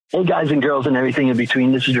Hey guys and girls and everything in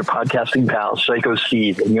between, this is your podcasting pal, Psycho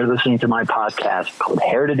Steve, and you're listening to my podcast called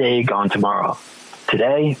Hair Today, Gone Tomorrow.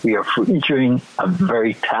 Today, we are featuring a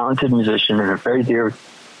very talented musician and a very dear,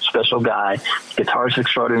 special guy, guitarist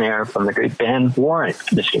extraordinaire from the great band Warrant,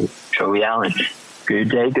 Mr. Joey Allen. Good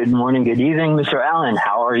day, good morning, good evening, Mr. Allen.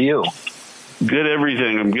 How are you? Good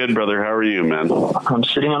everything. I'm good, brother. How are you, man? I'm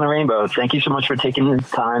sitting on the rainbow. Thank you so much for taking the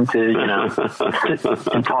time to,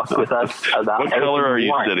 sit and talk with us about what color are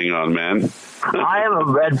you sitting on, man? I am a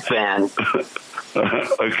red fan.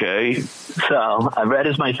 Okay. So, red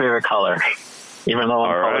is my favorite color, even though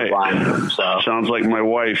I'm colorblind. So. Sounds like my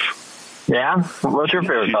wife. Yeah? What's your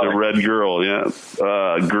favorite color? She's a red girl, yeah.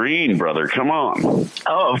 Green, brother. Come on.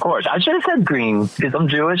 Oh, of course. I should have said green because I'm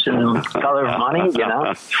Jewish and color of money,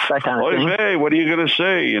 that kind of thing. Hey, what are you going to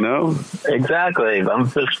say, Exactly. I'm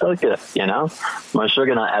just sugar,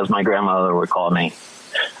 Mashugana, as my grandmother would call me.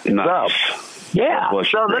 Nice. So, yeah.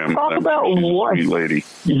 So let's talk about what. Sweet lady.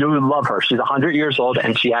 You would love her. She's 100 years old,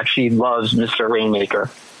 and she actually loves Mr. Rainmaker.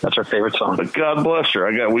 That's her favorite song. But God bless her.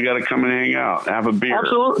 We got to come and hang out, have a beer.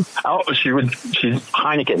 Absolutely. Oh, she's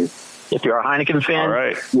Heineken. If you're a Heineken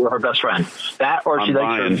fan, you're her best friend. That, or she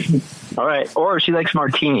likes. All right. Or she likes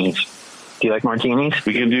martinis. Do you like martinis?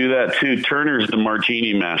 We can do that too. Turner's the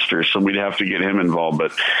martini master, so we'd have to get him involved.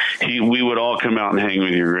 But we would all come out and hang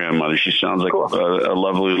with your grandmother. She sounds like a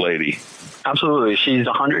lovely lady. Absolutely. She's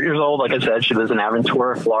 100 years old. Like I said, she lives in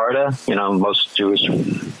Aventura, Florida. Most Jewish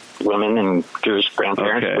women and Jewish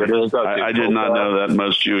grandparents. Okay. I did not know that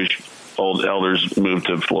most Jewish old elders moved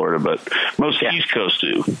to Florida, but most East Coast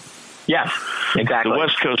do. Yes, exactly. The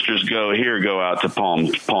West Coasters go out to Palm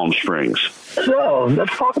Springs. So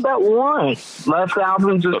let's talk about Warrant. Last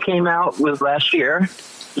album just came out was last year.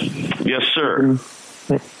 Yes, sir.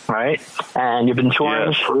 Right, and you've been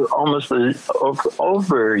touring for almost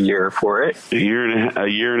over a year for it. A year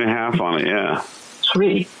and a half on it, yeah.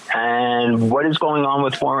 Sweet. And what is going on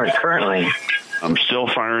with Warrant currently? I'm still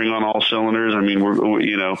firing on all cylinders. I mean,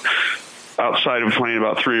 we're outside of playing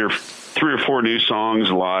about three or four new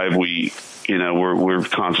songs live, we're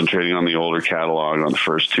concentrating on the older catalog on the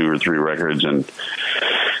first 2 or 3 records, and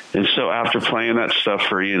so after playing that stuff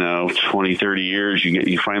for 20, 30 years,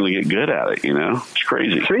 you finally get good at it. It's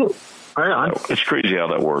crazy. Right on. It's crazy how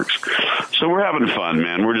that works. So we're having fun,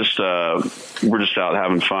 man. We're just out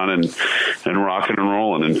having fun and rocking and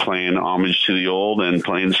rolling and playing homage to the old and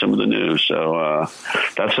playing some of the new. So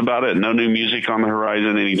that's about it. No new music on the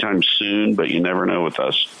horizon anytime soon, but you never know with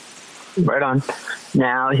us. Right on.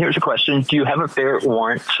 Now, here's a question. Do you have a favorite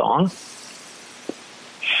Warrant song?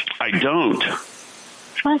 I don't.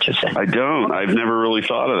 Interesting. I don't. I've never really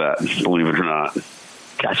thought of that, believe it or not.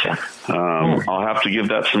 Gotcha. I'll have to give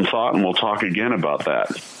that some thought, and we'll talk again about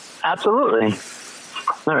that. Absolutely.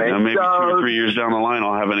 All right. Maybe 2 or 3 years down the line,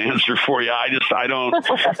 I'll have an answer for you. I don't,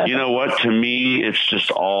 you know what? To me, it's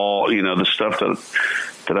just all, the stuff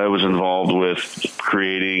that I was involved with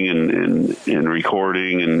creating and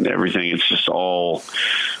recording and everything. It's just all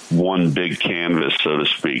one big canvas, so to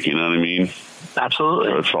speak. You know what I mean?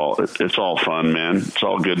 Absolutely. So it's all fun, man. It's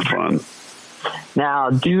all good fun.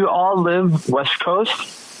 Now, do you all live West Coast?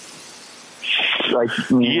 There's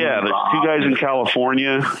 2 guys in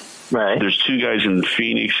California. Right. There's 2 guys in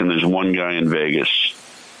Phoenix, and there's 1 guy in Vegas.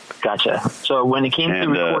 Gotcha. So when it came to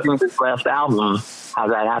recording this last album, how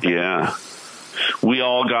that happened? Yeah. We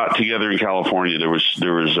all got together in California. There was just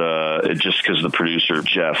because the producer,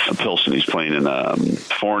 Jeff Pilson, he's playing in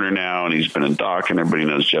Foreigner now, and he's been in Doc, and everybody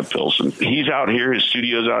knows Jeff Pilson. He's out here. His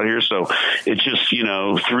studio's out here. So it's just,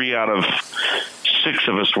 3 out of 6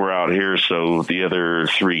 of us were out here. So the other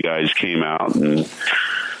 3 guys came out, and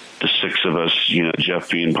the 6 of us, Jeff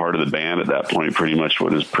being part of the band at that point, pretty much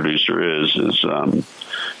what his producer is the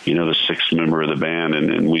 6th member of the band.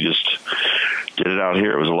 And we just did it out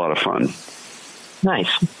here. It was a lot of fun.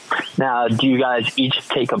 Nice. Now, do you guys each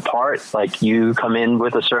take a part? Like you come in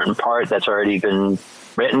with a certain part that's already been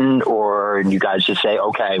written, or you guys just say,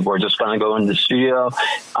 okay, we're just going to go in the studio.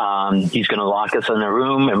 He's going to lock us in a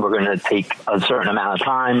room and we're going to take a certain amount of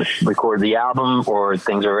time, record the album, or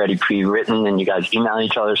things are already pre-written and you guys email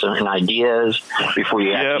each other certain ideas before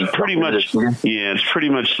you pretty much. Yeah, it's pretty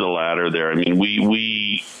much the latter there. I mean,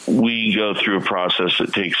 we go through a process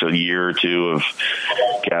that takes a year or 2 of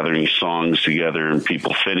gathering songs together and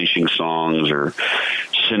people finishing songs or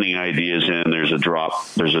sending ideas in. There's a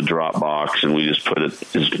drop box, and we just put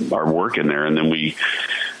our work in there, and then we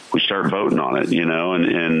start voting on it,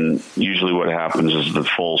 and usually what happens is the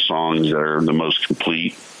full songs that are the most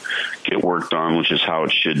complete get worked on, which is how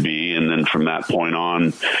it should be. And then from that point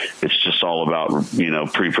on, it's just all about, you know,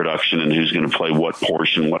 pre-production and who's going to play what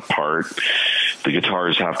portion, what part. The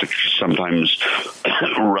guitars have to sometimes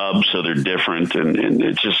rub so they're different, and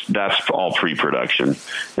it's just, that's all pre-production.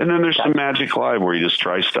 And then there's some Magic Live where you just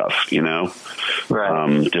try stuff, you know,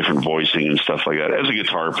 different voicing and stuff like that. As a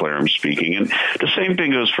guitar player, I'm speaking. And the same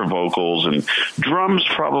thing goes for vocals, and drums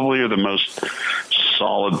probably are the most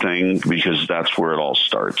solid thing because that's where it all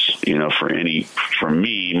starts. You know, for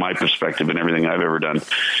me, my perspective and everything I've ever done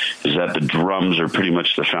is that the drums are pretty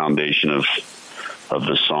much the foundation of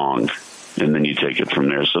the song. And then you take it from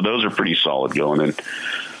there. So those are pretty solid going in.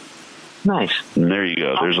 Nice. And there you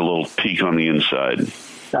go. There's a little peek on the inside.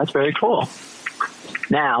 That's very cool.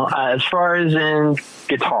 Now, as far as in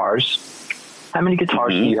guitars, how many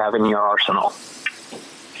guitars do you have in your arsenal?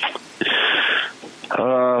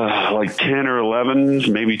 Like 10 or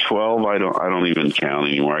 11, maybe 12. I don't even count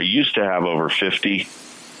anymore. I used to have over 50.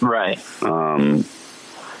 Right.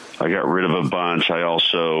 I got rid of a bunch. I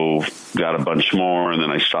also got a bunch more, and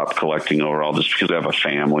then I stopped collecting overall just because I have a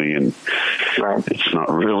family, and it's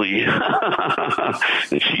not really,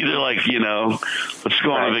 it's either like, you know, let's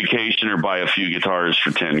go on a vacation or buy a few guitars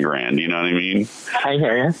for 10 grand. You know what I mean? I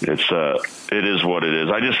hear you. It is what it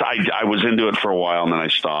is. I was into it for a while, and then I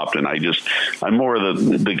stopped, and I'm more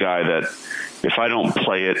of the guy that if I don't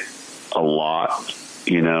play it a lot,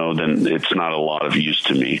 you know, then it's not a lot of use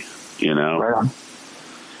to me, you know? Right on.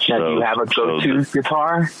 Now, do you have a go-to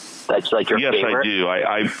guitar that's like your favorite? Yes,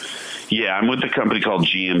 I do. I'm with a company called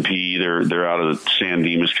GMP. They're out of San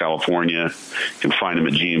Dimas, California. You can find them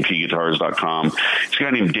at gmpguitars.com. It's a guy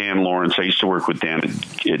named Dan Lawrence. I used to work with Dan at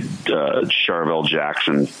Charvel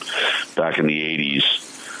Jackson back in the 80s.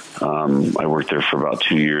 I worked there for about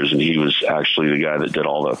 2 years, and he was actually the guy that did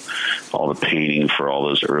all the painting for all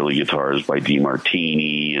those early guitars by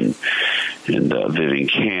DeMartini and Vivian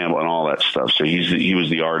Campbell and all that stuff. So he was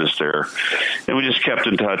the artist there, and we just kept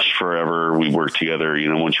in touch forever. We worked together. You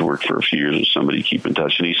know, once you work for a few years with somebody, you keep in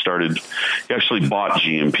touch. And he actually bought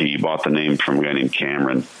GMP, bought the name from a guy named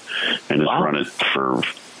Cameron, and has run it for,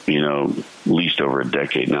 you know, at least over a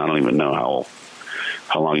decade now. I don't even know how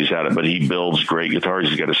long he's had it, but he builds great guitars.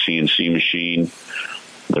 He's got a CNC machine.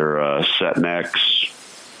 They're set necks.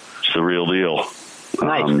 It's the real deal.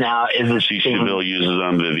 Nice. Now, is it C. Seville uses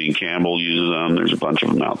them. Vivian Campbell uses them. There's a bunch of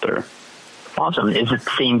them out there. Awesome. Is it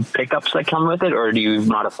the same pickups that come with it, or do you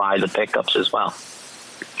modify the pickups as well?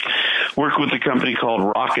 Work with a company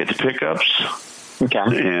called Rocket Pickups. Okay.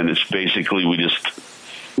 And it's basically,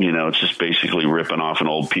 it's just basically ripping off an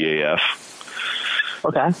old PAF.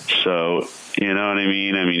 Okay. So, you know what I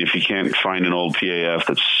mean? I mean, if you can't find an old PAF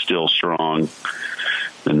that's still strong,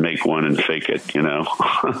 then make one and fake it, you know?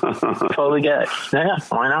 Totally get it. Yeah,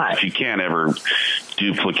 why not? If you can't ever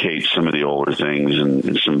duplicate some of the older things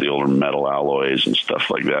and some of the older metal alloys and stuff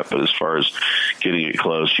like that, but as far as getting it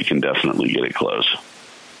close, you can definitely get it close.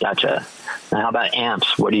 Gotcha. Now, how about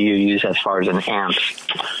amps? What do you use as far as an amp?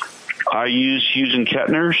 I use Hughes &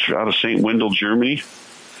 Kettner's out of St. Wendel, Germany.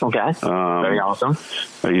 Okay. Very awesome.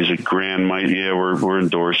 I use a Grand Might. Yeah, we're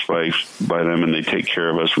endorsed by them, and they take care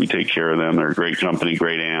of us. We take care of them. They're a great company,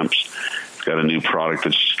 great amps. Got a new product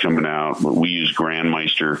that's just coming out. But we use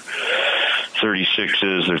Grandmeister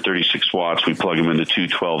 36s. They're 36 watts. We plug them into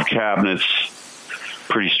 212 cabinets.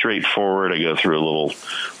 Pretty straightforward. I go through a little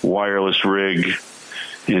wireless rig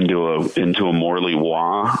into a Morley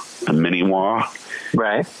wah, a mini wah,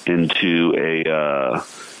 right? Into a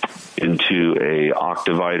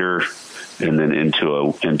Octavider, and then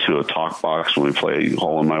into a talk box when we play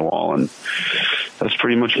Hole in My Wall, and that's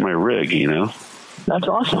pretty much my rig, you know. That's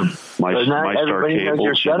aweson. My star everybody knows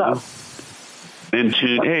your setup.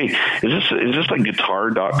 Hey, is this like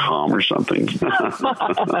guitar.com or something?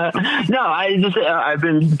 No, I've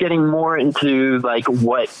been getting more into like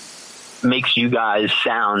what makes you guys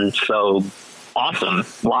sound so awesome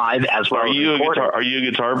live as well. Are you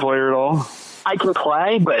a guitar player at all? I can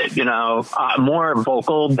play, but more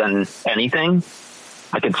vocal than anything.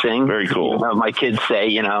 I can sing. Very cool. My kids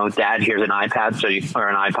say, Dad, here's an iPod, or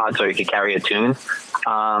an iPod, so you can carry a tune.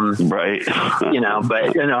 Right.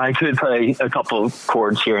 But I could play a couple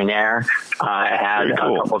chords here and there. I had a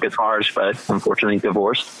couple guitars, but unfortunately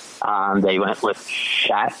divorced. They went with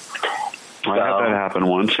that. I had that happen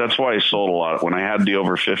once. That's why I sold a lot. When I had the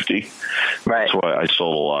over 50, right. That's why I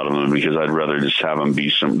sold a lot of them, because I'd rather just have them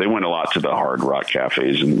be they went a lot to the hard rock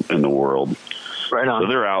cafes in the world. Right on. So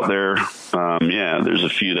they're out there. There's a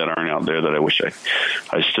few that aren't out there that I wish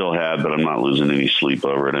I still had, but I'm not losing any sleep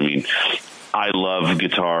over it. I mean, I love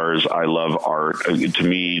guitars. I love art. To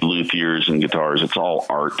me, luthiers and guitars, it's all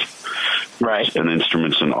art. Right. An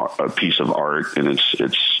instrument's a piece of art, and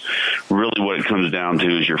it's really what it comes down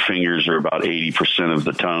to is your fingers are about 80% of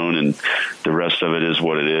the tone, and the rest of it is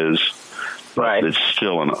what it is. Right. But it's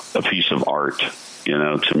still a piece of art, you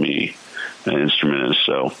know, to me. An instrument is.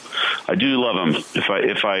 So I do love them.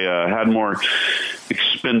 If I had more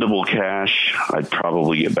expendable cash, I'd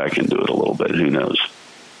probably get back into it a little bit. Who knows?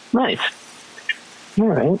 Nice. All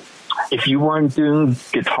right. If you weren't doing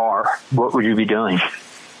guitar, what would you be doing?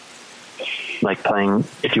 Like playing,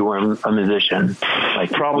 if you weren't a musician,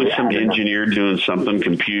 like probably some engineer doing something,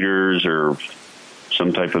 computers or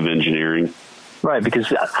some type of engineering. Right, because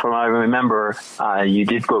from what I remember, you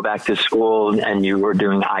did go back to school and you were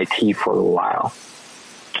doing IT for a while.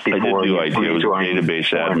 I did do IT. I was a database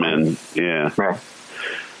admin. Yeah. Right.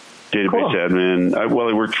 Database admin. I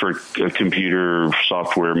worked for a computer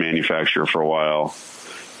software manufacturer for a while.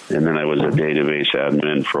 And then I was a database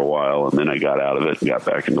admin for a while. And then I got out of it and got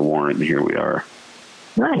back into Warrant. And here we are.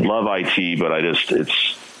 Nice. Love IT, but I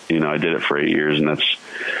did it for 8 years. And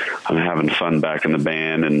I'm having fun back in the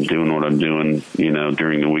band and doing what I'm doing, you know,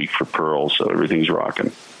 during the week for Pearl. So everything's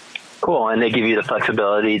rocking. Cool. And they give you the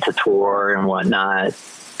flexibility to tour and whatnot.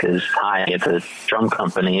 Because it's a drum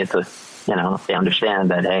company. They understand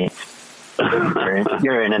that, hey,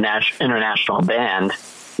 you're in an international band,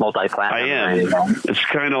 multi-platinum. I am. It's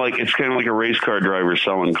kind of like a race car driver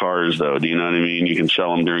selling cars, though. Do you know what I mean? You can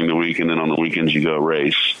sell them during the week, and then on the weekends you go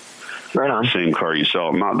race. Right on. Same car you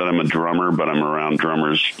sell. Not that I'm a drummer, but I'm around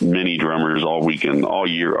drummers, many drummers all weekend, all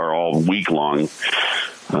year, or all week long.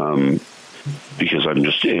 Because I'm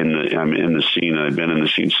just I'm in the scene, and I've been in the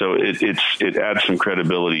scene. So it adds some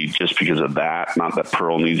credibility just because of that. Not that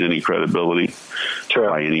Pearl needs any credibility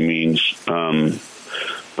by any means.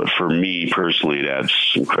 But for me personally, it adds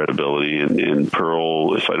some credibility. And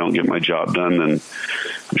Pearl, if I don't get my job done, then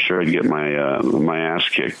I'm sure I'd get my ass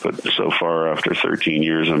kicked. But so far, after 13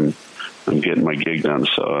 years, I'm getting my gig done.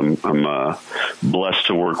 So I'm blessed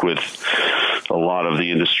to work with a lot of the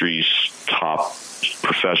industry's top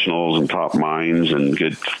professionals and top minds and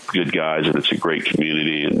good guys, and it's a great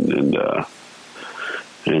community, and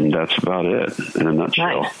that's about it in a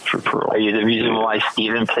nutshell for Pearl. Are you the reason why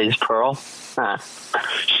Steven plays Pearl?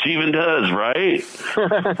 Steven does, right?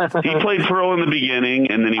 He played Pearl in the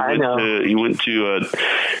beginning, and then he went to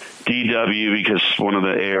DW because one of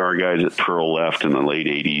the AR guys at Pearl left in the late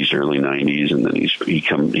 80s, early 90s, and then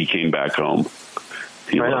he came back home.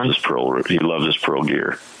 He loves his Pearl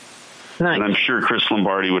gear. Nice. And I'm sure Chris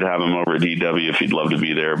Lombardi would have him over at DW if he'd love to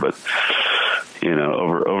be there, but you know,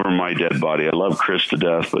 over my dead body. I love Chris to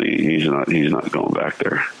death, but he's not going back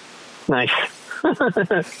there. Nice. All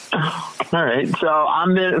right. So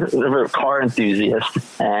I'm a car enthusiast,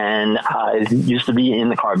 and I used to be in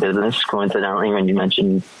the car business. Coincidentally, when you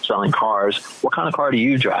mentioned selling cars, what kind of car do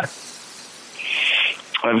you drive?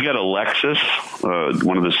 I've got a Lexus,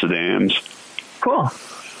 one of the sedans. Cool.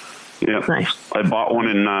 Yeah, nice. I bought one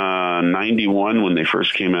in '91 when they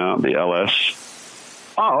first came out, the LS.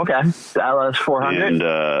 Oh, okay. The LS 400. And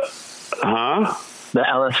the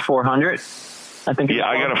LS 400. I think. Yeah,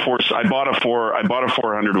 I bought a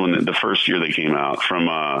 400 when the first year they came out from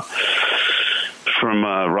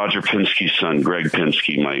Roger Pinsky's son, Greg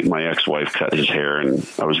Pinsky. My ex-wife cut his hair, and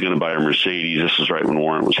I was going to buy a Mercedes. This was right when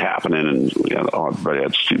Warrant was happening, and everybody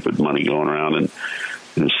had stupid money going around, and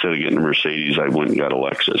instead of getting a Mercedes, I went and got a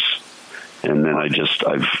Lexus. And then I've got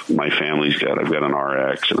an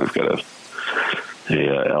RX, and I've got a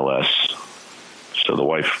LS. So the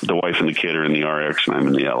wife and the kid are in the RX, and I'm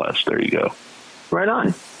in the LS. There you go. Right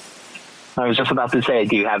on. I was just about to say,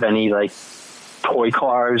 do you have any like toy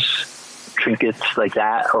cars, trinkets like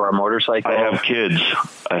that, or a motorcycle? I have kids.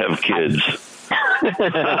 You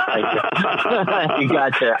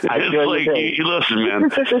gotcha. Listen, man.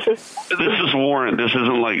 This is Warrant. This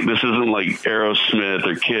isn't like Aerosmith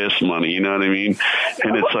or Kiss money. You know what I mean?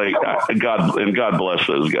 And it's like God bless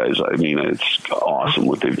those guys. I mean, it's awesome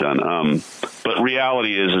what they've done. But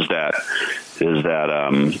reality is that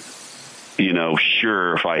you know,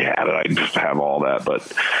 sure, if I had it, I'd have all that. But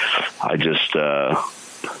I just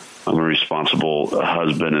I'm a responsible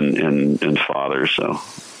husband and father, so.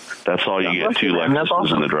 That's all you get, 2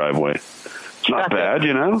 Lexuses in the driveway. It's not bad,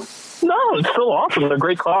 you know? No, it's still awesome. They're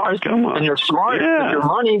great cars. Come on. And you're smart with your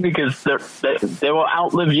money because they will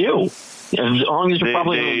outlive you. As long as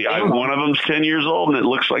you're one of them's 10 years old, and it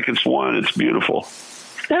looks like it's one. It's beautiful.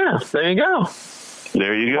 Yeah, there you go.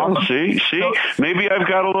 There you go. Awesome. See? Maybe I've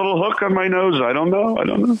got a little hook on my nose. I don't know.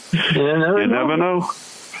 You never know.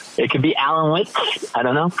 It could be Alan Witz. I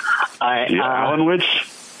don't know. Alan Witz.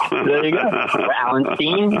 There you go. Alan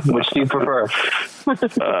Steen, which do you prefer?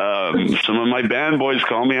 Some of my band boys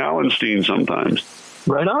call me Alan Steen sometimes.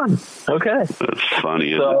 Right on. Okay. That's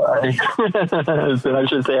funny, isn't it? So I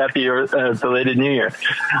should say happy belated New Year.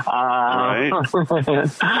 Right.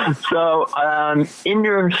 So in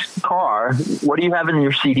your car, what do you have in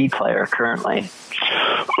your CD player currently?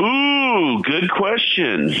 Ooh, good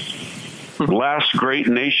question. Last Great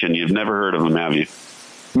Nation. You've never heard of them, have you?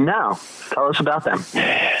 No. Tell us about them.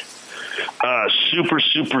 Super,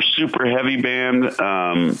 super, super heavy band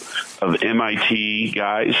of MIT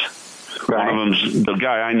guys. Right. One of them's, the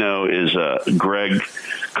guy I know is Greg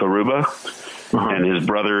Karuba, and his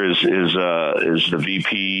brother is the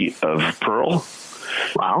VP of Pearl.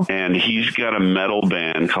 Wow. And he's got a metal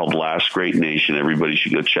band called Last Great Nation. Everybody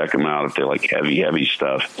should go check them out if they like heavy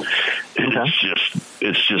stuff. And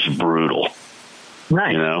it's just brutal.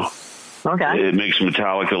 Nice. You know? Okay. It makes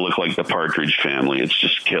Metallica look like the Partridge Family. It's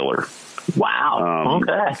just killer. Wow.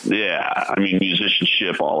 Okay. Yeah. I mean,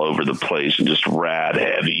 musicianship all over the place and just rad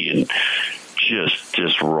heavy and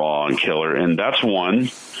just raw and killer. And that's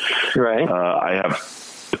one. Right. I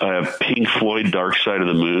have Pink Floyd Dark Side of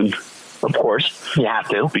the Moon. Of course. You have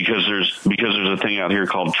to. Because there's a thing out here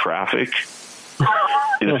called traffic.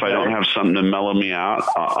 And if I don't have something to mellow me out,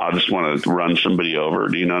 I just want to run somebody over.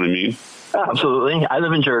 Do you know what I mean? Absolutely. I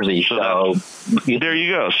live in Jersey, so there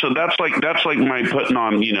you go. So that's like my putting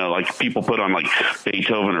on, you know, like people put on like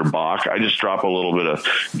Beethoven or Bach. I just drop a little bit of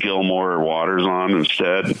Gilmore or Waters on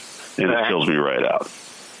instead, and it kills me right out.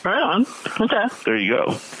 Right on. Okay. There you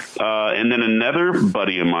go. And then another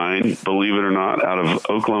buddy of mine, believe it or not, out of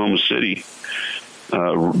Oklahoma City,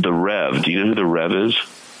 the Rev. Do you know who the Rev is?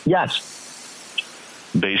 Yes.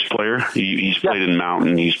 Bass player. He's played in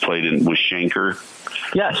Mountain. He's played with Schenker.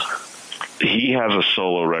 Yes. He has a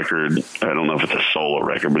solo record. I don't know if it's a solo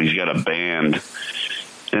record, but he's got a band,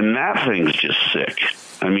 and that thing's just sick.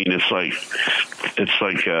 I mean, it's like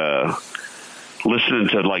listening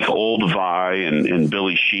to like old Vi and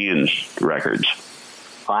Billy Sheehan records.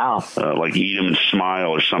 Wow. Like Eat 'Em and Smile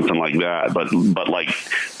or something like that, but like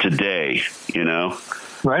today, you know.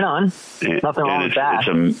 Right on. Nothing wrong with that.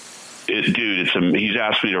 He's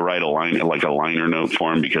asked me to write a liner note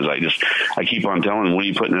for him because I keep on telling him, when are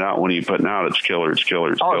you putting it out? When are you putting it out? It's killer. It's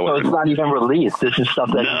killer. It's killer. So it's not even released. This is stuff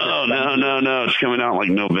that No. It's coming out like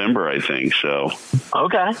November, I think. So.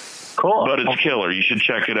 Okay. Cool. But it's killer. You should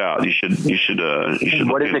check it out. You should.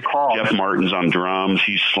 What is it called? Jeff Martin's on drums.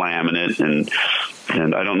 He's slamming it, and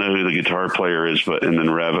I don't know who the guitar player is, and then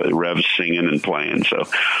Rev's singing and playing. So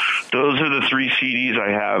those are the 3 CDs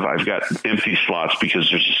I have. I've got empty slots because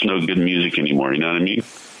there's just no good music anymore. You know what I mean?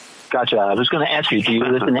 Gotcha. I was going to ask you, do you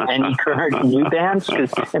listen to any current new bands?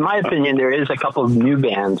 Because in my opinion, there is a couple of new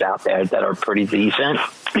bands out there that are pretty decent.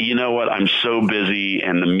 You know what? I'm so busy,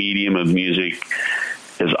 and the medium of music,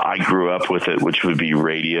 as I grew up with it, which would be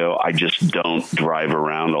radio, I just don't drive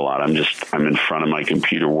around a lot. I'm in front of my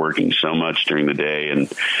computer working so much during the day, and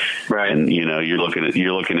you know, you're looking at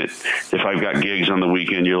if I've got gigs on the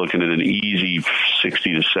weekend, you're looking at an easy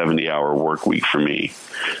 60 to 70 hour work week for me.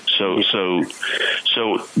 So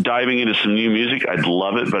diving into some new music, I'd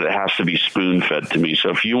love it, but it has to be spoon fed to me.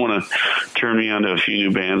 So if you want to turn me on to a few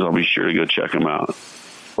new bands, I'll be sure to go check them out.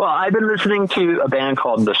 Well, I've been listening to a band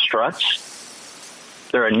called The Struts.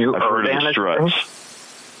 They're a new band. Struts.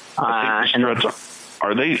 I think the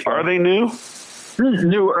Struts, are they new?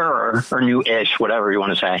 Newer or new-ish, whatever you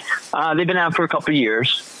want to say. They've been out for a couple of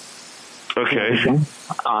years. Okay.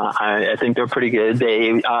 I think they're pretty good.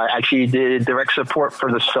 They actually did direct support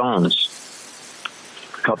for the Stones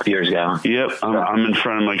a couple of years ago. Yep, I'm in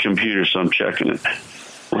front of my computer, so I'm checking it.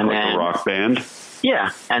 And like then, a rock band.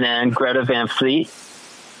 Yeah, and then Greta Van Fleet.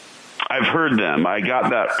 I've heard them. I got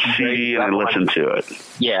that CD and I listened to it.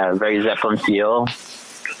 Yeah, very Zeppelin feel.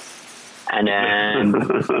 And then...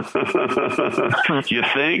 You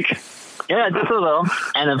think? Yeah, just a little.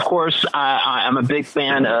 And of course, I'm a big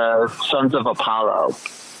fan of Sons of Apollo,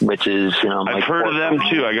 which is, you know... I've heard of them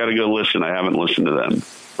too. I got to go listen. I haven't listened to them.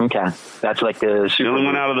 Okay. That's like the... The only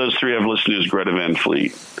one out of those 3 I've listened to is Greta Van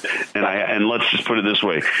Fleet. And let's just put it this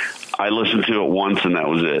way. I listened to it once and that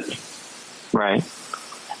was it. Right.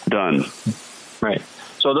 Done. Right.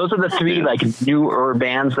 So those are the 3 like newer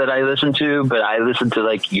bands that I listen to, but I listen to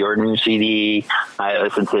like your new CD. I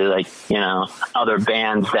listen to like, you know, other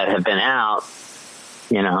bands that have been out,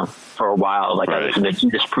 you know, for a while. Like I listened to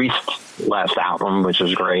Judas Priest's last album, which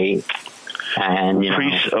was great. And, you know,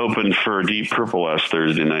 Priest opened for Deep Purple last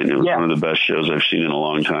Thursday night. And it was one of the best shows I've seen in a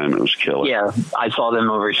long time. It was killer. Yeah. I saw them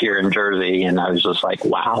over here in Jersey and I was just like,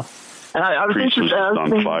 wow. And I was Priest was interested,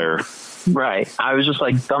 on fire. Right. I was just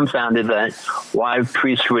like dumbfounded that why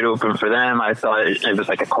Priest would open for them. I thought it was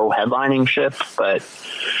like a co-headlining shift, but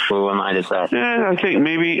who am I to say? Yeah, I think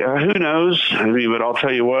maybe, who knows? I mean, but I'll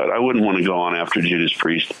tell you what, I wouldn't want to go on after Judas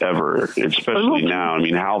Priest ever, especially now. I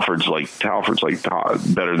mean, Halford's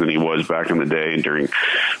better than he was back in the day and during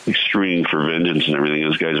like Screaming for Vengeance and everything.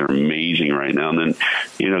 Those guys are amazing right now. And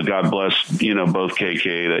then, God bless, both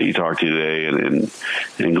KK that you talked to today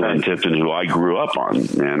and Glenn Tipton, who I grew up on,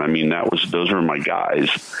 man. I mean, those were my guys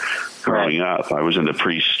growing up. I was into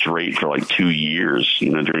Priest straight for like 2 years,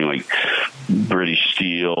 during like British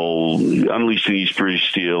Steel, Unleashing East British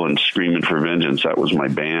Steel and Screaming for Vengeance. That was my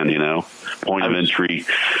band, Point of Entry.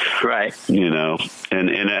 Right.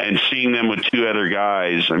 And seeing them with two other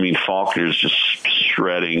guys, I mean, Faulkner's just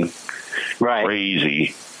shredding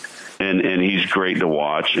crazy. And he's great to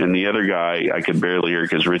watch. And the other guy, I could barely hear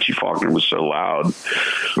because Richie Faulkner was so loud.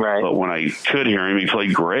 Right. But when I could hear him, he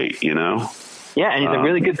played great, Yeah, and he's a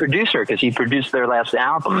really good producer because he produced their last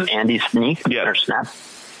album, Andy Sneak, or Snap.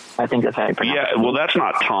 I think that's how you pronounce it. Yeah, well, that's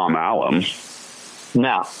not Tom Allom.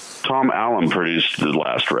 No. Tom Allom produced the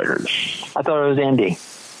last record. I thought it was Andy.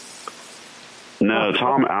 No,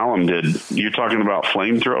 Tom Allom did. You're talking about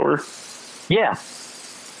Flamethrower? Yeah.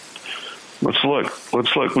 Let's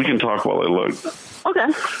look. We can talk while I look. Okay.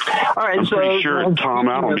 All right. I'm pretty sure Tom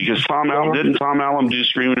Allom, because didn't Tom Allom do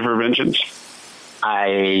Screaming for Vengeance?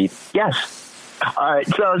 Yes. All right.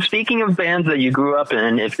 So speaking of bands that you grew up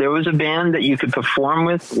in, if there was a band that you could perform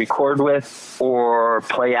with, record with, or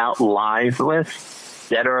play out live with,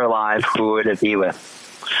 dead or alive, who would it be with?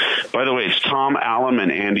 By the way, it's Tom Allom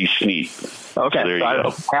and Andy Sneap. Okay, so there you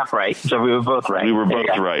go. Half right. So we were both right. We were both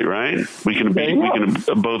right? We can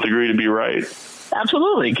both agree to be right.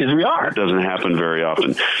 Absolutely, because we are. It doesn't happen very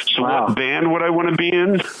often. So what band would I want to be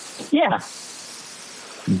in? Yeah.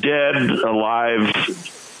 Dead, alive,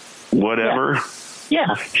 whatever?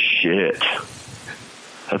 Yeah. Shit.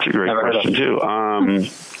 That's a great question, too.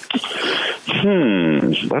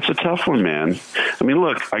 That's a tough one, man. I mean,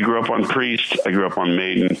 look, I grew up on Priest. I grew up on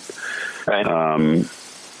Maiden. Right.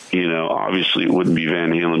 Obviously it wouldn't be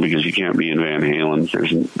Van Halen because you can't be in Van Halen.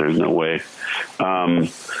 There's no way.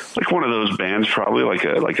 Like one of those bands, probably like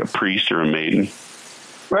a Priest or a Maiden.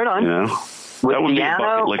 Right on. With that would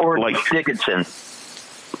Deanna be or Dickinson?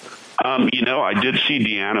 I did see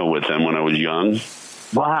Deanna with them when I was young.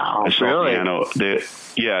 Wow, I saw really?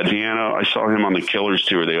 Deanna. I saw him on the Killers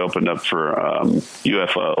tour. They opened up for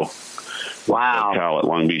UFO. Wow. Cal at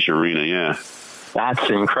Long Beach Arena. Yeah. That's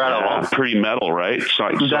incredible. Pretty metal, right? So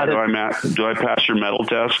do I pass your metal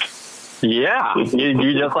test? Yeah,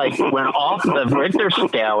 you just like went off the Richter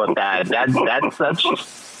scale with that.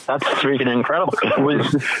 That's freaking incredible.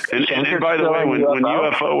 And by the way, when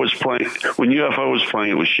UFO was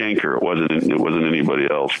playing, it was Schenker. It wasn't anybody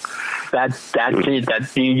else.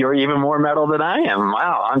 You're even more metal than I am.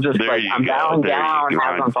 Wow, I'm just I'm bowing down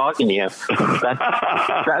as I'm talking to you.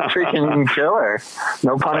 That's freaking killer.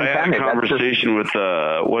 No pun intended. I had a conversation with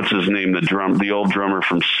what's his name, the old drummer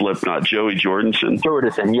from Slipknot, Joey Jordison.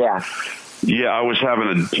 Yeah. Yeah, I was having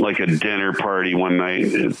a dinner party one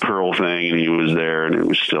night at Pearl thing, and he was there, and it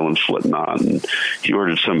was still in Slipknot, and he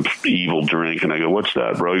ordered some evil drink, and I go, "What's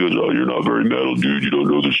that, bro?" He goes, "Oh, you're not very metal, dude. You don't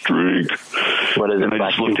know this drink." What is it? And I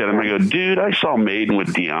just looked at him, I go, "Dude, I saw Maiden with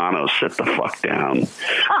Diano. Sit the fuck down."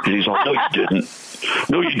 And he's like, "No, you didn't."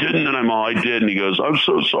 "No, you didn't." And I'm all, "I did." And he goes, "I'm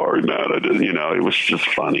so sorry, man. I didn't." It was just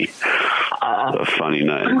funny. A funny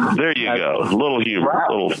night. There you go. A little humor.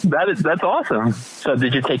 Wow. That's awesome. So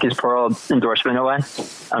did you take his Pearl endorsement away?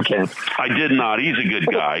 I'm kidding. I did not. He's a good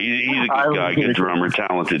guy. He's a good guy, good drummer,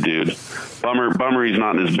 talented dude. Bummer he's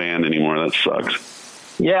not in his band anymore. That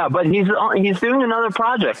sucks. Yeah, but he's doing another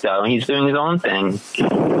project, though. He's doing his own thing,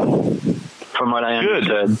 from what I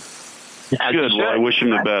understood. Good. Well, I wish him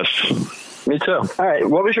the best. Me too. All right.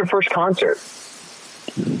 What was your first concert?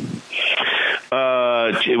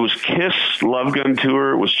 It was Kiss Love Gun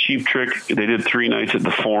Tour. It was Cheap Trick. They did 3 nights at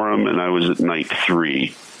the Forum, and I was at night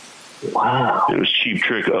 3. Wow. It was Cheap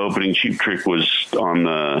Trick opening. Cheap Trick was on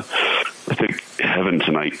the, I think, Heaven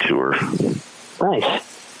Tonight tour. Nice.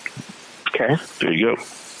 Okay. There you go.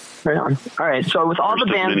 Right on. All right. So with all the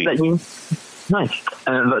bands that you,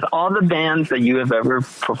 with all the bands that you have ever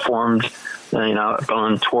performed,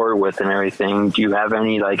 on tour with and everything, do you have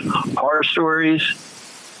any horror stories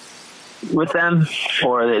with them,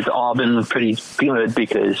 or it's all been pretty good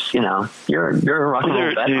because you're a rock and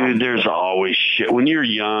roll veteran? Dude, there's always shit when you're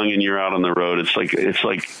young and you're out on the road. It's like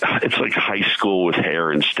high school with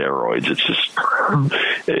hair and steroids. It's just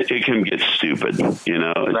it can get stupid, you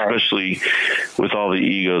know, especially with all the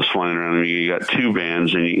egos flying around. I mean, you got two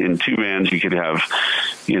bands, and in two bands you could have,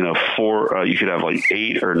 you know, you could have like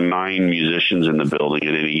 8 or 9 musicians in the building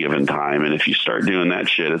at any given time. And if you start doing that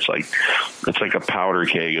shit, it's like a powder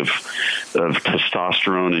keg of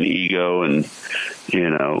testosterone and ego, and, you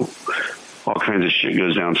know, all kinds of shit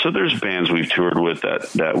goes down. So there's bands we've toured with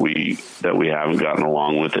that we haven't gotten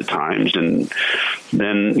along with at times. And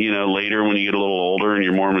then, you know, later when you get a little older and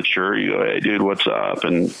you're more mature, you go, hey dude, what's up?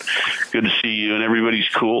 And good to see you. And everybody's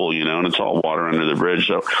cool, you know, and it's all water under the bridge.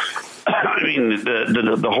 So, I mean,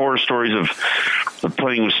 the horror stories of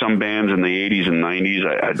playing with some bands in the 80s and 90s,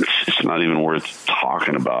 it's not even worth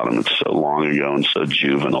talking about them. It's so long ago and so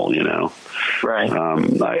juvenile, you know. Right.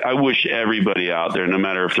 I wish everybody out there, no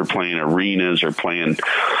matter if they're playing arenas or playing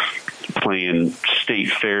state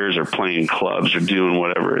fairs or playing clubs or doing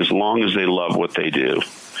whatever, as long as they love what they do,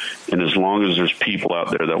 and as long as there's people out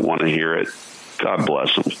there that want to hear it, God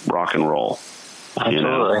bless them. Rock and roll. Absolutely. You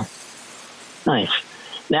know? Nice.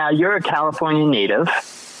 Now, you're a California native.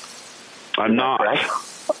 I'm not. Correct?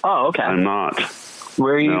 Oh, okay. I'm not.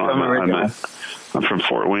 Where are you from originally? I'm from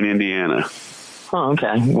Fort Wayne, Indiana. Oh,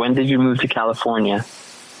 okay. When did you move to California?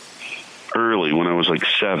 Early, when I was like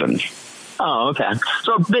 7. Oh, okay.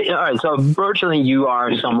 So, all right. So, virtually, you are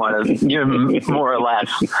you're more or less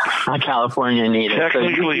a California native.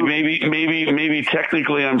 Technically, maybe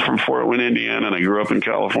technically, I'm from Fort Wayne, Indiana, and I grew up in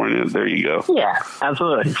California. There you go. Yeah,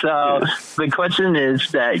 absolutely. So, the question is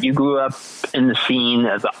that you grew up in the scene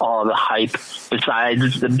of all the hype.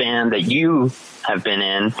 Besides the band that you have been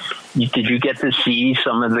in, did you get to see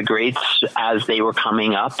some of the greats as they were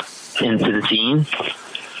coming up into the scene?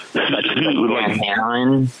 Like Van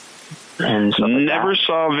Halen. And never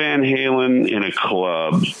saw Van Halen in a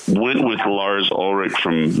club. Went with Lars Ulrich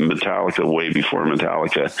from Metallica way before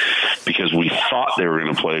Metallica, because we thought they were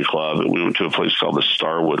going to play a club. We went to a place called the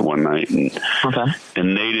Starwood one night, and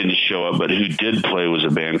they didn't show up. But who did play was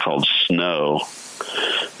a band called Snow,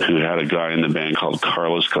 who had a guy in the band called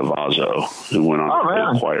Carlos Cavazo, who went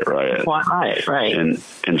on to Quiet Riot. Right.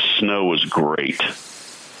 And Snow was great.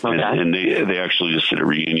 Okay. And they actually just did a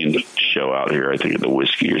reunion show out here, I think at the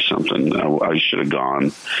Whiskey or something. I should have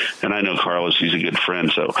gone. And I know Carlos, he's a good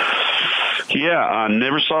friend. So, yeah,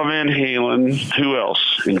 never saw Van Halen. Who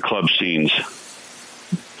else in club scenes?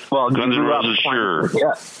 Well, Guns N' Roses, sure.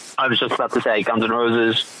 Yeah, I was just about to say Guns N'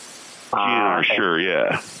 Roses. GNR, sure,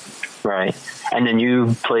 yeah. Right. And then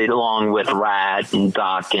you played along with Rat and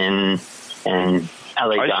Doc and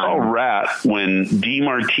LA Gun. I saw Rat when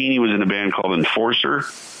DeMartini was in a band called Enforcer.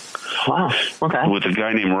 Wow. Okay. With a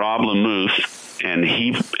guy named Rob Lamuth, and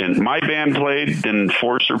my band played. Then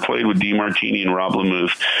Enforcer played with DeMartini and Rob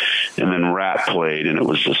Lamuth, and then Rat played, and it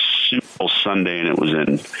was a Super Bowl Sunday, and it was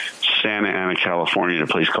in Santa Ana, California, in a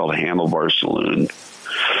place called Handlebar Saloon.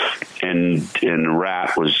 And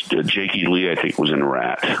Rat was Jakey Lee, I think, was in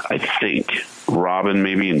Rat. I think Robin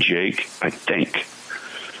maybe and Jake, I think.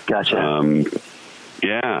 Gotcha.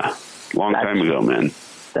 Yeah, long time ago, man.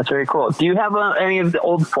 That's very cool. Do you have any of the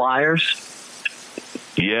old flyers?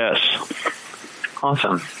 Yes.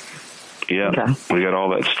 Awesome. Yeah, okay. We got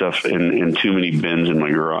all that stuff in too many bins in my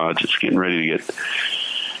garage. It's getting ready to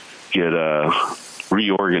get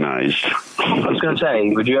reorganized. I was going to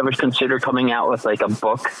say, would you ever consider coming out with like a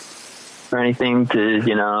book or anything to,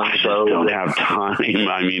 you know? I just don't have time.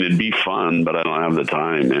 I mean, it'd be fun, but I don't have the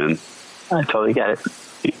time, man. I totally get it.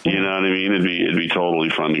 You know what I mean? It'd be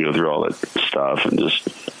totally fun to go through all that stuff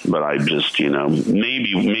but I just, you know,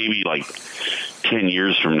 maybe like 10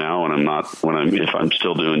 years from now if I'm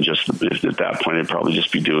still doing at that point, I'd probably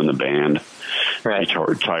just be doing the band. Right.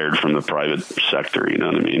 Retired from the private sector, you know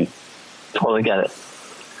what I mean? Totally get it.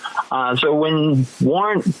 So when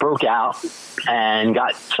Warrant broke out and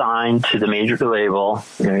got signed to the major label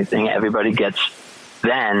and everything, everybody gets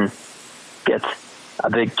a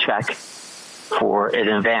big check for it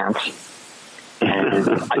in advance. And,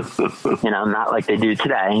 you know, not like they do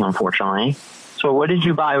today, unfortunately. So what did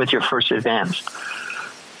you buy with your first advance?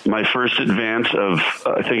 My first advance of,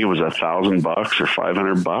 I think it was $1,000 or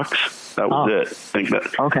 $500. That was it.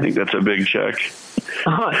 I think that's a big check.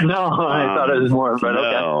 Oh, no, I thought it was more, but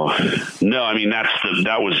No, I mean,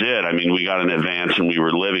 that was it. I mean, we got an advance and we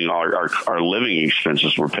were living, our living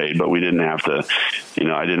expenses were paid, but we didn't have to, you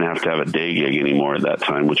know, I didn't have to have a day gig anymore at that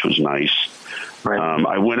time, which was nice. Right.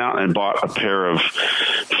 I went out and bought a pair of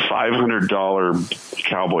 $500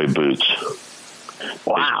 cowboy boots.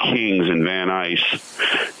 Wow. Kings and Van Nuys.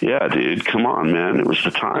 Yeah, dude, come on, man. It was the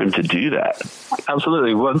time to do that.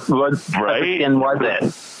 Absolutely. What skin was it?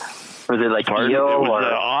 Was it like eel or? It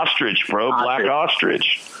was ostrich, bro. Black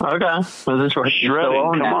ostrich. Okay. Well, this is shredding.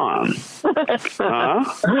 Come on. Huh?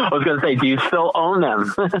 I was going to say, do you still own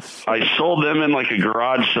them? I sold them in like a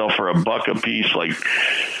garage sale for $1 a piece. Like,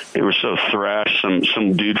 they were so thrashed. Some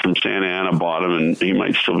dude from Santa Ana bought them, and he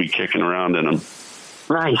might still be kicking around in them.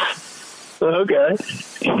 Nice. Okay.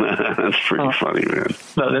 That's pretty funny, man.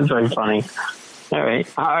 No, that's very funny. All right.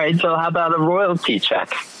 So how about a royalty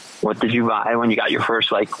check? What did you buy when you got your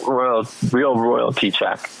first, like, real royalty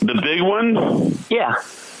check? The big one? Yeah.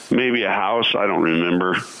 Maybe a house. I don't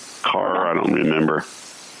remember. Car. I don't remember.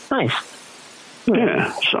 Nice.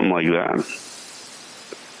 Yeah, something like that.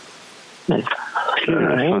 Nice.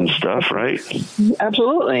 Fun stuff, right?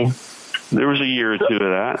 Absolutely. There was a year or two of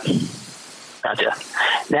that. Gotcha.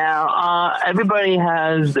 Now, everybody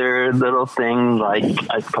has their little thing, like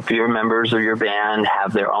a couple of your members of your band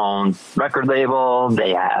have their own record label,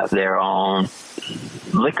 they have their own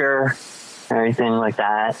liquor, everything like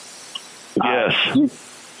that. Yes.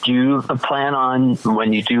 Do you plan on,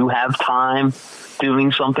 when you do have time,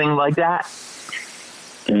 doing something like that?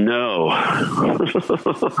 No.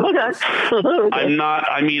 Okay. I'm not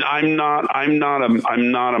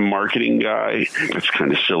a marketing guy. It's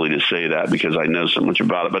kind of silly to say that because I know so much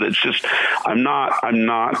about it, but it's just, I'm not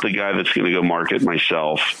the guy that's going to go market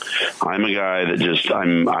myself. I'm a guy that just,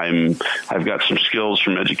 I've got some skills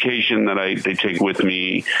from education that they take with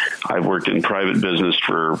me. I've worked in private business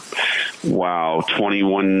for,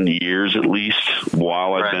 21 years at least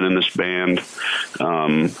while I've been in this band.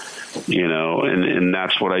 And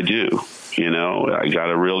that's what I do. I got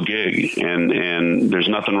a real gig, and there's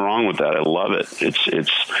nothing wrong with that. I love it.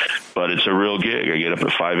 But it's a real gig. I get up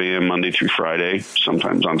at 5 a.m. Monday through Friday,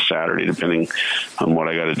 sometimes on Saturday, depending on what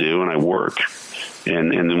I got to do, and I work.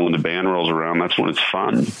 And then when the band rolls around, that's when it's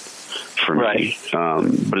fun for me.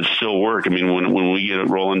 But it's still work. I mean, when we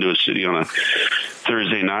roll into a city on a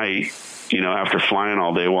Thursday night, after flying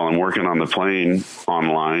all day while I'm working on the plane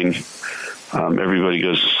online, everybody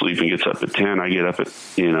goes to sleep and gets up at 10. I get up at,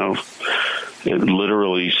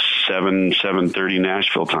 literally 7:30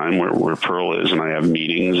 Nashville time where Pearl is, and I have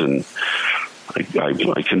meetings, and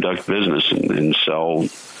I conduct business and sell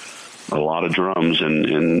a lot of drums,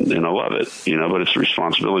 and I love it, but it's a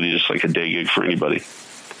responsibility just like a day gig for anybody.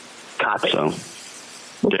 Copy. So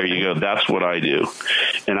there you go. That's what I do.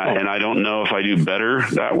 And I don't know if I do better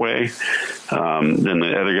that way than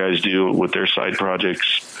the other guys do with their side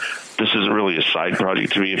projects. This isn't really a side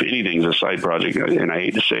project to me. If anything's a side project, and I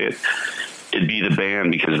hate to say it, it'd be the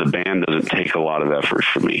band, because the band doesn't take a lot of effort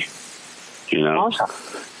from me. Awesome.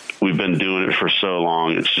 We've been doing it for so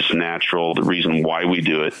long. It's just natural. The reason why we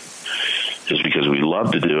do it is because we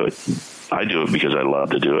love to do it. I do it because I love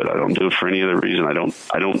to do it. I don't do it for any other reason. I don't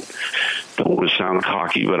want to sound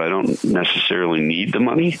cocky, but I don't necessarily need the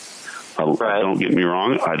money. Don't get me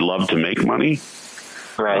wrong. I'd love to make money.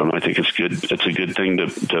 Right. I think it's good. It's a good thing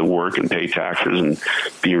to work and pay taxes and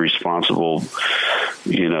be a responsible,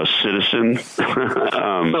 citizen.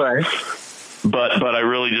 Right. But I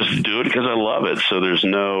really just do it because I love it. So there's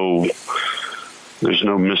no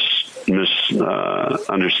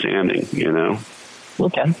misunderstanding,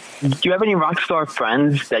 Okay. Do you have any rock star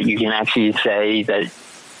friends that you can actually say that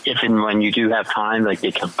if and when you do have time, like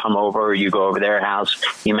they can come over or you go over their house?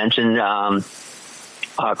 You mentioned Carlos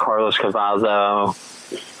Cavazzo.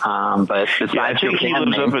 But I think he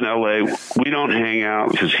lives up in L.A. We don't hang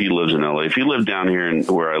out because he lives in L.A. If he lived down here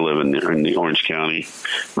where I live in the Orange County,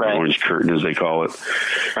 the Orange Curtain as they call it,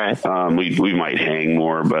 we might hang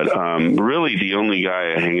more. But really, the only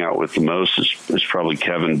guy I hang out with the most is probably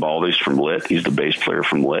Kevin Baldis from Lit. He's the bass player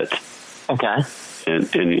from Lit. Okay.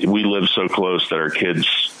 And we live so close that our kids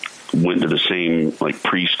went to the same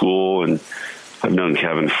preschool, and I've known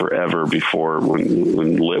Kevin forever before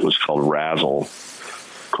when Lit was called Razzle.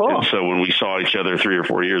 Cool. And so when we saw each other 3 or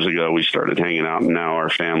 4 years ago, we started hanging out, and now our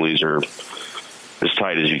families are as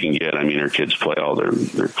tight as you can get. I mean, our kids play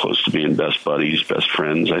they're close to being best buddies, best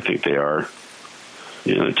friends. I think they are.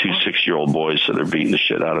 2 6-year-old boys, so they're beating the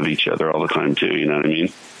shit out of each other all the time too. You know what I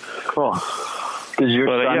mean? Cool.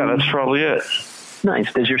 Yeah, that's probably it.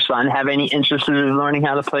 Nice. Does your son have any interest in learning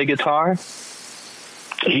how to play guitar?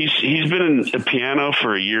 He's been in the piano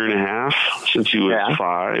for 1.5 years since he was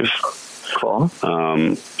 5. Cool.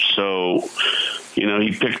 So,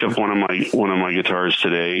 he picked up one of my guitars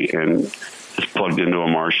today and just plugged into a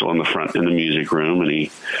Marshall in the music room, and he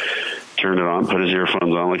turned it on, put his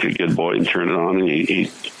earphones on like a good boy, and turned it on, and he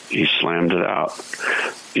slammed it out.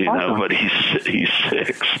 Awesome. But he's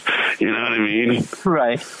 6. You know what I mean?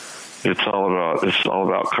 Right. It's all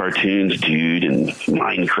about cartoons, dude, and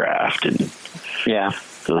Minecraft, and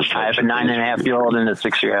those types. I have a 9.5-year-old and a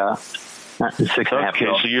 6-year-old. 6.5 year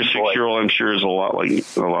old. So your 6-year-old, I'm sure, is a lot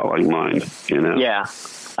like mine. You know? Yeah,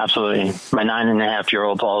 absolutely. My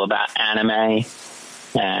 9.5-year-old's all about anime,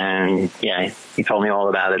 and yeah, he told me all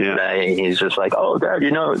about it today. He's just like, "Oh, Dad,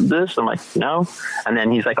 you know this?" I'm like, "No," and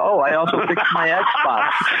then he's like, "Oh, I also fixed my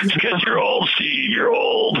Xbox." Because you're old, Steve. You're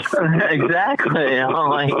old. Exactly. I'm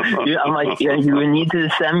like, yeah, you need to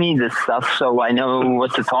send me this stuff so I know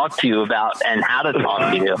what to talk to you about and how to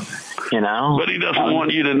talk to you. You know. But he doesn't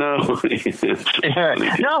want you to know.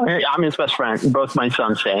 No, I'm his best friend. Both my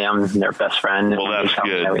sons say I'm their best friend. Well, that's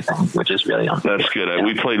good. Everything, which is really awesome. That's good. Yeah.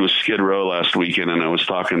 We played with Skid Row last weekend, and I was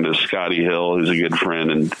talking to Scotty Hill, who's a good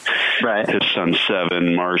friend, and his son's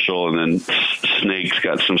 7, Marshall, and then Snake's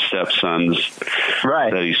got some stepsons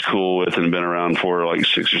that he's cool with and been around for like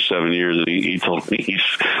 6 or 7 years. And he told me he's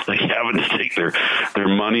like having to take their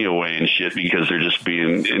money away and shit because they're just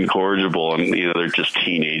being incorrigible, and you know they're just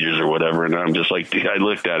teenagers or whatever. And I'm just like, dude, I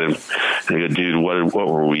looked at him and I go, dude, what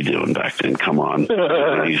were we doing back then? Come on.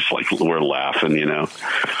 And he's like, we're laughing, you know.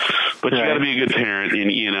 But you got to be a good parent,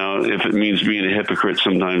 and you know, if it means being a hypocrite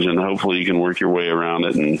sometimes, and hopefully you can work your way around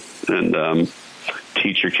it and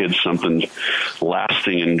teach your kids something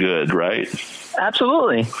lasting and good, right?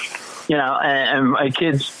 Absolutely. You know, and my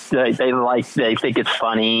kids, they think it's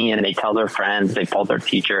funny, and they tell their friends, they told their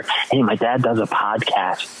teacher, "Hey, my dad does a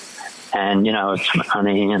podcast." And, you know, it's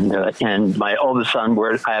funny. And my oldest son,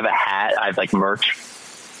 I have a hat, I have like merch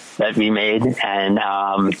that we made, and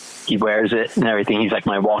he wears it and everything. He's like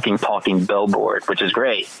my walking, talking billboard, which is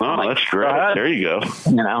great. Oh, like, that's great. There you go.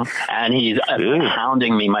 You know, and he's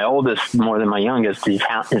hounding me. My oldest more than my youngest. His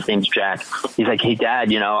name's Jack. He's like, "Hey,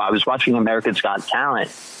 Dad, you know, I was watching America's Got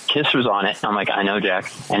Talent. Kiss was on it." I'm like, "I know,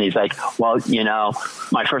 Jack." And he's like, "Well, you know,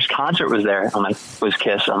 my first concert was there." I'm like, "Was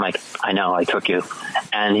Kiss?" I'm like, "I know, I took you."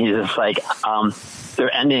 And he's just like,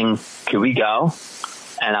 "They're ending. Can we go?"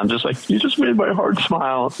 And I'm just like, "You just made my heart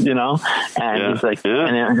smile," you know? And he's like,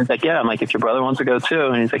 and he's like, "Yeah." I'm like, "If your brother wants to go too."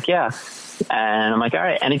 And he's like, "Yeah." And I'm like, "All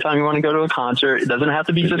right, anytime you want to go to a concert, it doesn't have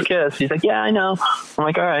to be just Kiss." He's like, "Yeah, I know." I'm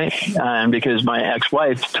like, "All right." And because my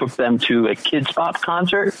ex-wife took them to a Kids Bop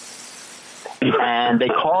concert, and they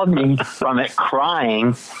called me from it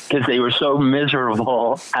crying because they were so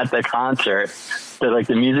miserable at the concert. They're like,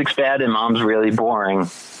 "The music's bad and Mom's really boring."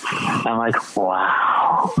 I'm like,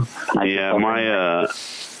 wow. My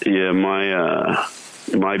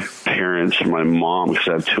parents, my mom, because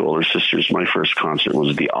I have 2 older sisters, my first concert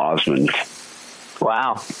was the Osmonds.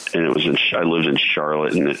 Wow. And it was I lived in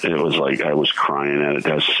Charlotte, and it was like I was crying at it.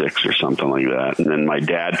 I was 6 or something like that. And then my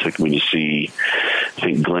dad took me to see, I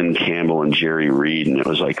think, Glenn Campbell and Jerry Reed, and it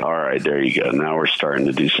was like, all right, there you go. Now we're starting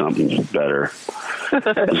to do something better. It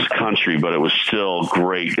was country, but it was still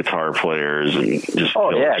great guitar players and just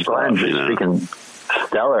Glenn just freaking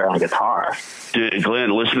stellar on guitar. Dude,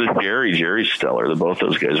 Glenn, listen to Jerry. Jerry's stellar. Both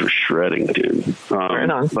those guys were shredding, dude. Right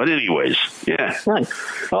on. But anyways, yeah. Nice.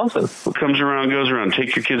 Awesome. What comes around goes around.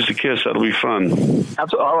 Take your kids to Kiss. That'll be fun.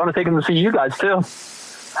 Absolutely. I want to take them to see you guys, too.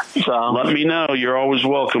 So let me know. You're always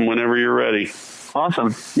welcome whenever you're ready.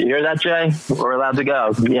 Awesome. You hear that, Jay? We're allowed to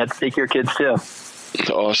go. You have to take your kids, too.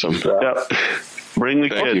 Awesome. Yep. Bring the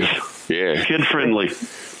kids. You. Yeah. Kid friendly.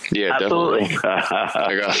 Yeah, absolutely. Definitely.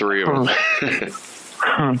 I got 3 of them.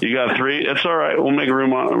 You got 3? That's all right. We'll make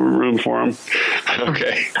room for them.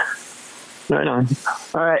 Okay. Right on.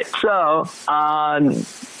 All right. So,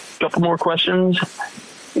 couple more questions.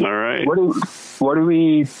 All right. What are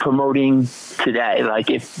we promoting today? Like,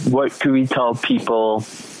 what could we tell people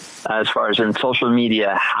as far as in social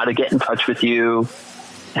media, how to get in touch with you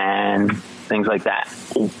and things like that?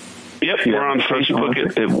 Yep, we're on Facebook.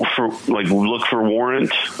 Look for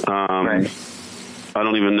Warrant. Right. I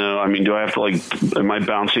don't even know. I mean, do I have to am I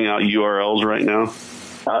bouncing out URLs right now?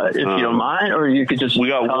 If you don't mind, or you could just... We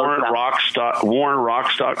got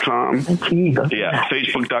warrantrocks.com. Yeah,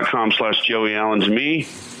 facebook.com/Joey Allen's me.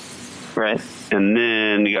 Right. And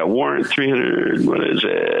then you got Warrant 300, what is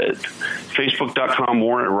it? Facebook.com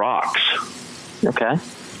Warrant Rocks. Okay.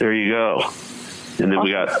 There you go. And then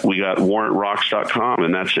we got warrantrocks.com,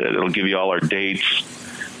 and that's it. It'll give you all our dates.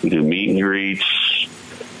 We do meet and greets,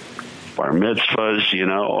 bar mitzvahs,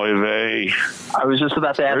 oy vey. I was just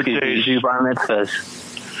about to ask you, do you do bar mitzvahs?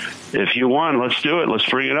 If you want, let's do it. Let's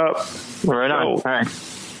bring it up. Right on. All right.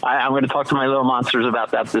 I'm going to talk to my little monsters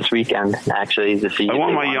about that this weekend, actually, to see. I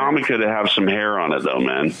want my yarmulke to have some hair on it, though,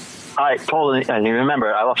 man. I totally. And you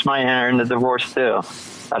remember, I lost my hair in the divorce too.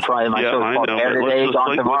 That's why my show's called Hair Today,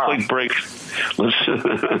 Gone Tomorrow. Let's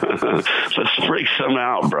break some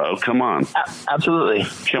out, bro. Come on. Absolutely.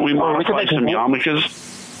 Can we modify some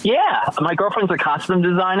yarmulkes? Yeah, my girlfriend's a costume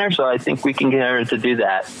designer, so I think we can get her to do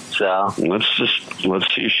that. So let's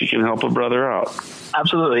see if she can help a brother out.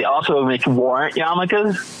 Absolutely. Also, make Warrant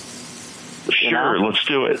yarmulkes. Sure, let's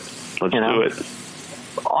do it. Let's do it.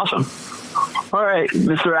 Awesome. All right,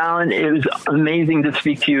 Mr. Allen, it was amazing to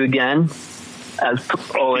speak to you again, as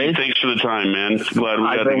always. Hey, thanks for the time, man. Glad we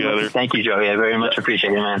got together. Thank you, Joey. I very much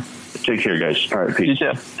appreciate it, man. Take care, guys. All right, peace.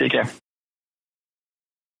 You too. Take care.